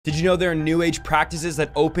Did you know there are new age practices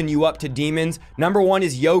that open you up to demons? Number one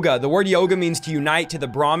is yoga. The word yoga means to unite to the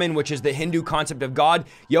Brahman, which is the Hindu concept of God.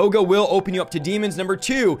 Yoga will open you up to demons. Number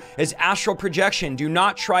two is astral projection. Do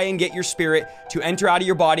not try and get your spirit to enter out of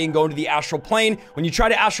your body and go into the astral plane. When you try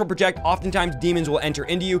to astral project, oftentimes demons will enter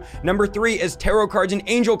into you. Number three is tarot cards and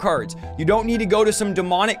angel cards. You don't need to go to some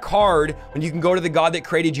demonic card when you can go to the God that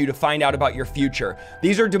created you to find out about your future.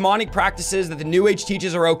 These are demonic practices that the new age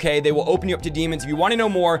teaches are okay. They will open you up to demons. If you want to know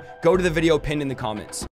more, go to the video pinned in the comments.